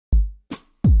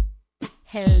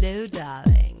Hello,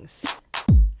 darlings.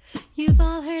 You've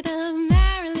all heard of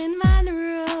Marilyn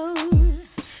Monroe.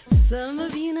 Some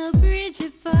of you know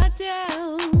Bridget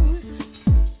Bardot.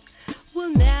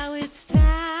 Well, now it's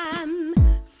time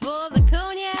for the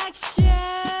Cognac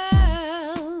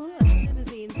show.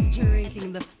 Limousines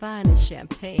drinking the finest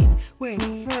champagne,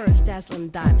 wearing furs, dazzling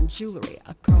diamond jewelry.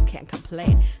 A girl can't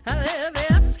complain. I live the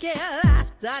upscale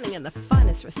life, dining in the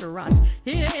finest restaurants,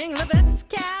 eating the best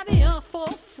caviar for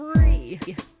free.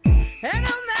 And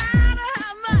no matter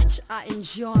how much I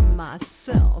enjoy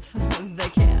myself, they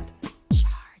can't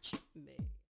charge me.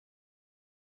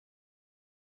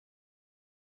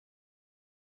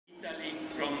 Italy,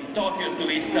 from Tokyo to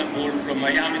Istanbul, from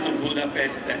Miami to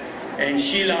Budapest, and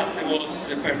she last was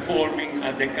performing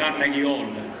at the Carnegie Hall.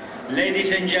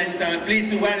 Ladies and gentlemen,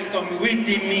 please welcome with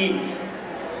me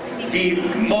the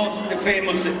most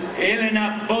famous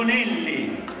Elena Bonelli.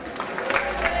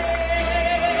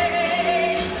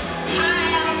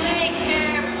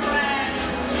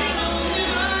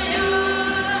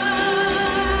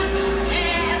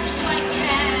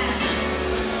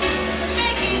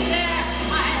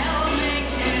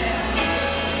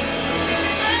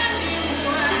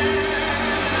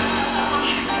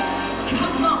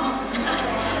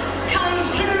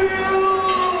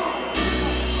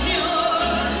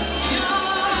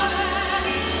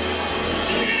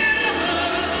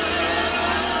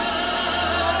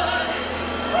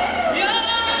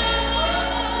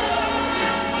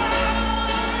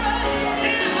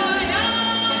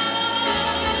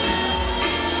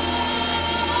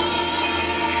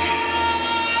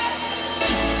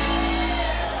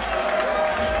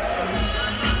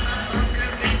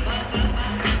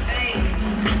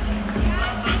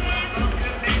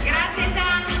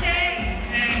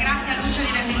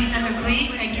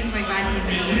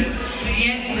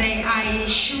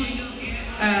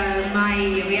 My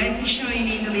reality show in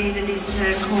Italy that is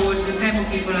called The Family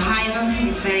People Island.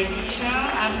 Is very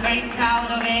I'm very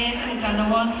proud of it, and I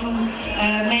want to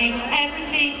make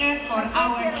everything for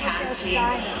our country.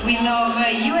 We love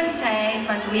USA,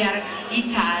 but we are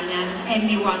Italian, and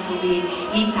we want to be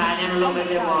Italian all over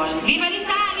the world. Viva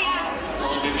l'Italia!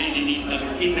 All the made in Italy,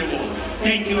 in the world.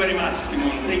 Thank you very much,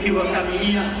 Simone. Thank you for coming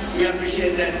here. We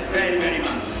appreciate that very, very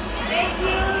much. Thank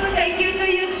you. Thank you to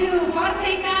you too. Forza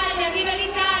Italia! Viva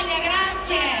l'Italia!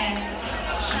 Grazie!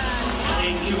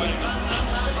 Thank you very much.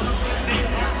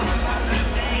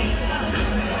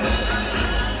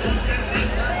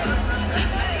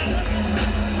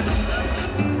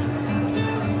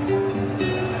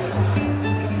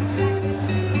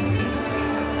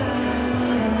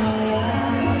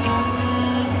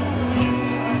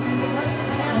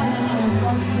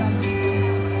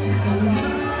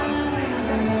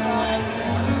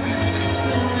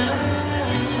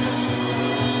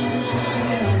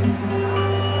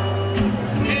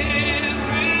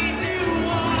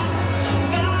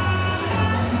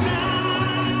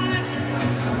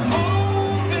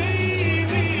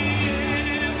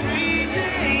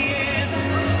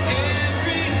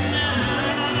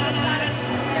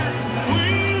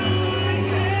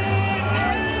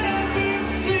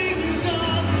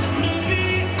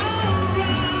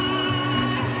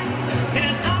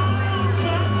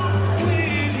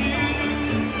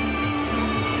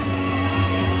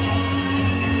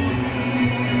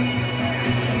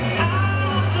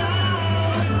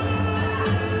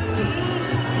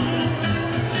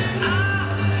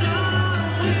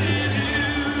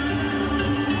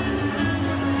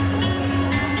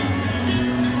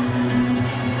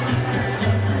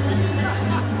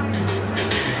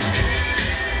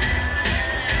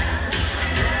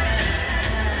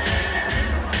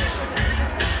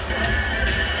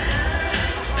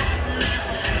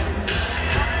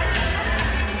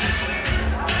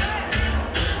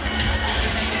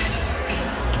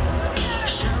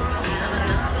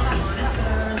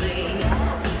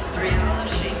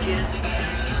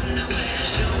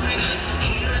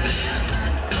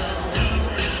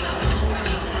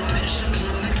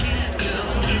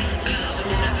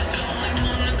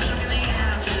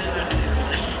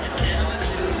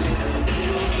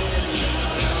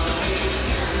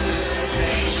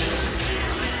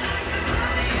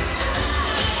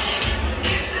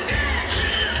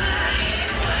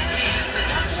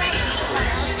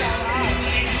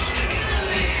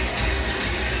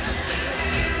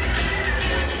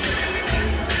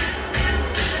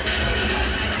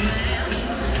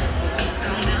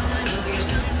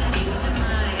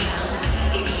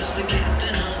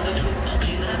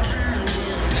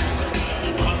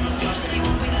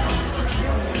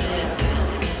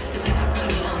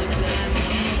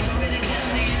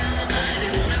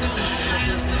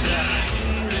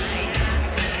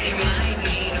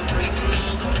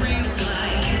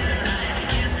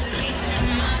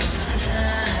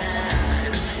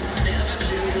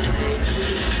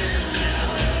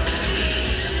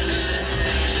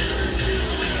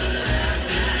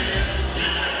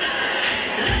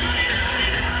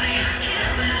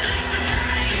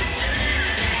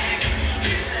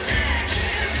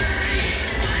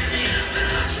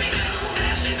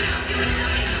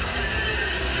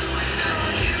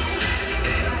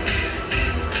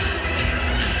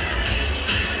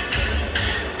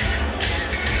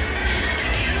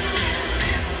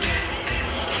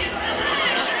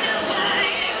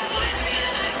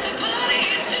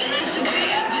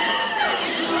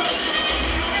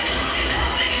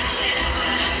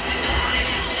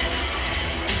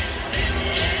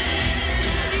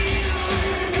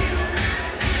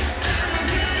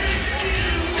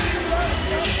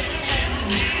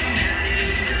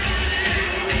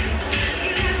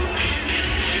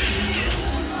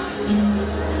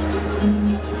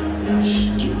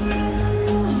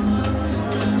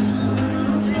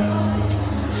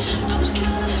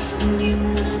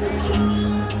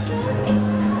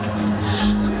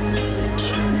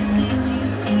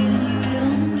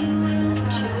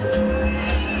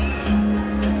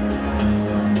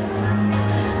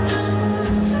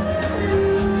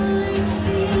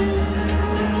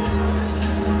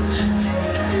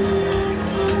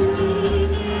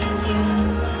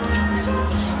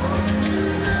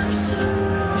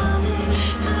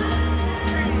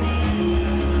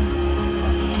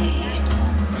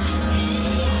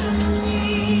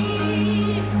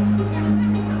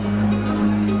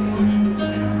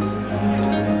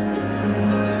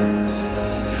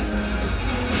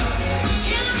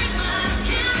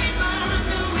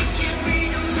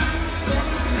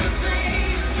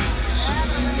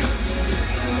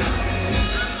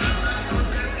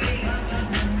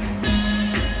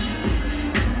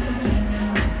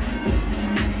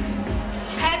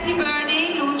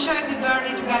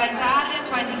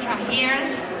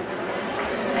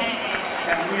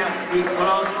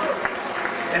 Piccolo.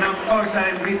 And of course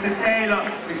I'm Mr. Taylor,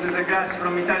 Mr. Zagrassi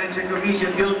from Italian Ceccovici,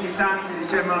 Biondi Santi, the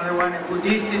chairman of the Wine and Food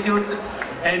Institute,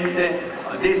 and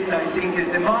this I think is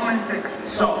the moment.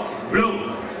 So,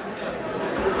 blue.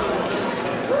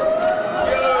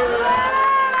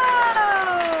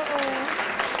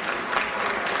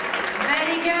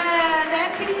 Very good,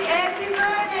 happy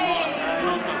birthday! A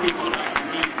lot of people like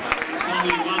me, but there's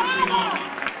only one Simone.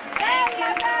 Thank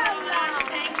you so much,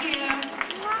 thank you.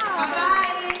 Bye-bye.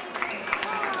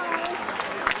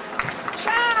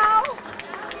 Ciao!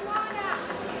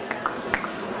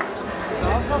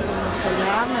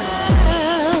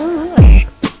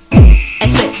 I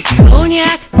said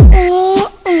cognac, ooh,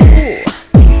 ooh.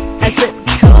 I said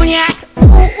cognac,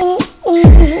 ooh, ooh,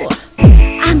 ooh.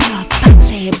 I'm a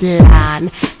bubbly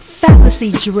blonde,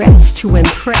 fancy dress to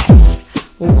impress.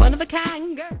 One of a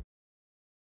kind girl.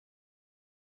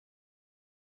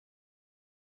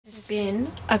 This has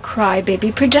been a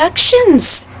Crybaby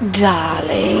Productions,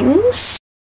 darlings.